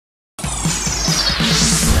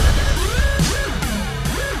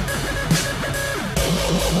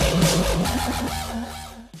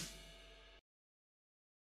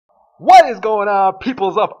What is going on,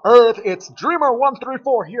 peoples of Earth? It's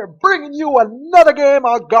Dreamer134 here, bringing you another game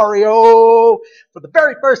on Agar.io. For the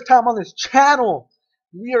very first time on this channel,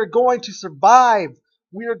 we are going to survive.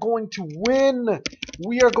 We are going to win.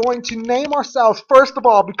 We are going to name ourselves, first of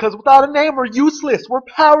all, because without a name, we're useless. We're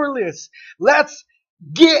powerless. Let's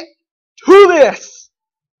get to this.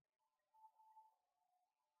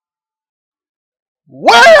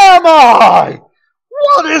 Where am I?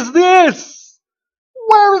 What is this?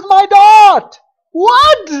 Where is my dot?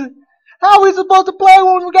 What? How are we supposed to play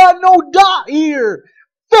when we got no dot here?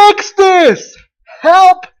 Fix this!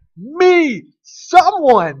 Help me!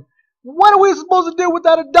 Someone! What are we supposed to do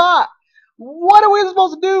without a dot? What are we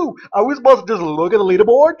supposed to do? Are we supposed to just look at the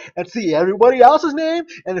leaderboard and see everybody else's name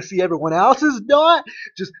and to see everyone else's dot?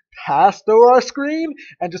 Just pass through our screen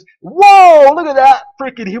and just, whoa, look at that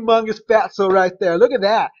freaking humongous fatso right there. Look at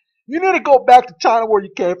that. You need to go back to China where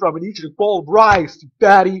you came from and eat your bowl of rice, you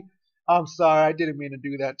fatty. I'm sorry, I didn't mean to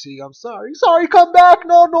do that to you. I'm sorry. Sorry, come back.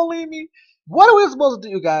 No, don't leave me. What are we supposed to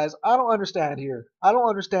do, guys? I don't understand here. I don't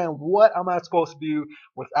understand what am I supposed to do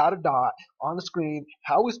without a dot on the screen.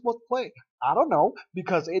 How are we supposed to play? I don't know,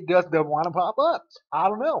 because it just doesn't want to pop up. I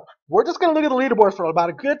don't know. We're just going to look at the leaderboard for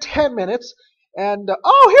about a good 10 minutes. And,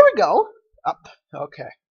 oh, here we go.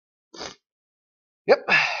 Okay. Yep.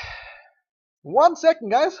 1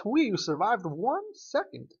 second, guys. We survived 1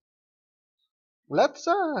 second. Let's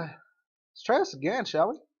try this again, shall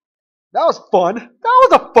we? That was fun. That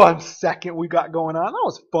was a fun second we got going on. That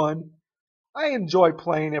was fun. I enjoy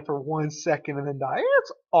playing it for 1 second and then die.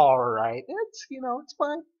 It's alright. It's, it's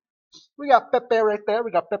fine. We got Pepe right there.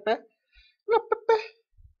 We got Pepe. We got Pepe.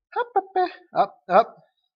 Up, Pepe. Up.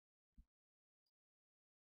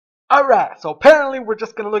 Alright, so apparently we're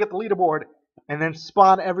just going to look at the leaderboard and then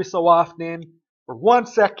spawn every so often for 1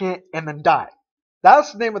 second and then die.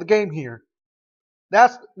 That's the name of the game here.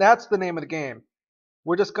 That's the name of the game.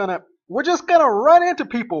 We're just gonna run into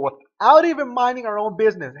people without even minding our own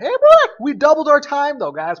business. Hey, boy, we doubled our time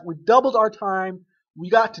though, guys. We doubled our time. We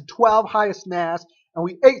got to 12 highest mass and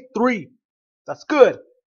we ate 3. That's good.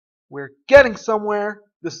 We're getting somewhere.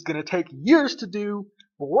 This is gonna take years to do,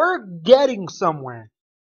 but we're getting somewhere.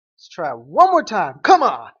 Let's try one more time. Come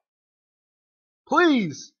on.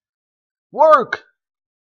 Please. Work.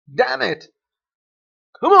 Damn it.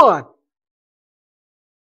 Come on.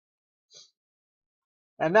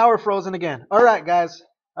 And now we're frozen again. Alright, guys.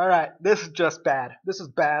 Alright, this is just bad. This is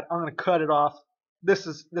bad. I'm gonna cut it off. This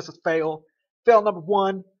is fail. Fail number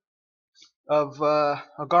 1 of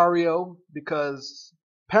Agar.io, because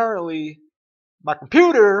apparently my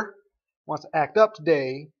computer wants to act up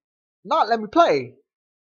today, not let me play.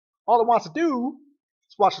 All it wants to do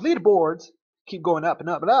is watch the leaderboards keep going up and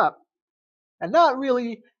up and up, and not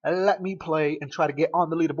really let me play and try to get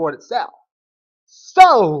on the leaderboard itself.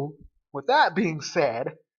 So, with that being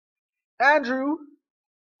said, Andrew,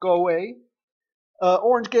 go away.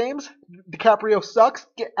 Orange Games, DiCaprio sucks,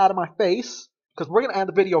 get out of my face, because we're going to end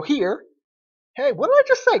the video here. Hey, what did I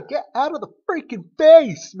just say? Get out of the freaking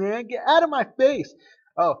face, man. Get out of my face.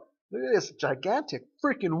 Oh, look at this gigantic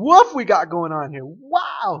freaking wolf we got going on here.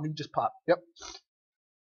 Wow, he just popped. Yep.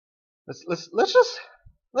 Let's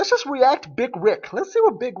just react Big Rick. Let's see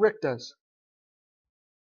what Big Rick does.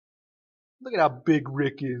 Look at how big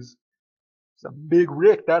Rick is. It's a Big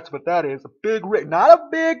Rick. That's what that is. A Big Rick. Not a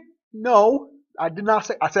big. No, I did not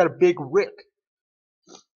say. I said a Big Rick.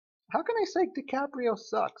 How can I say DiCaprio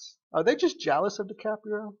sucks? Are they just jealous of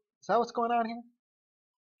DiCaprio? Is that what's going on here?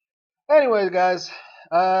 Anyways, guys,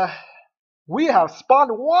 we have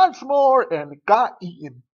spawned once more and got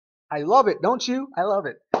eaten. I love it, don't you? I love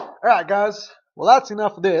it. Alright, guys. Well, that's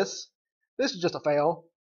enough of this. This is just a fail.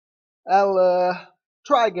 I'll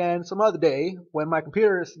try again some other day when my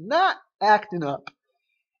computer is not acting up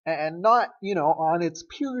and not, on its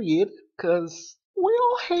period, because we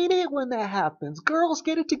all hate it when that happens. Girls,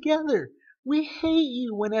 get it together. We hate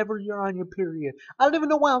you whenever you're on your period. I don't even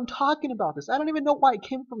know why I'm talking about this. I don't even know why it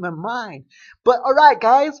came from my mind. But alright,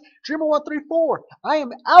 guys, Dreamer134, I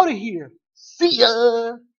am out of here. See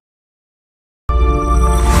ya!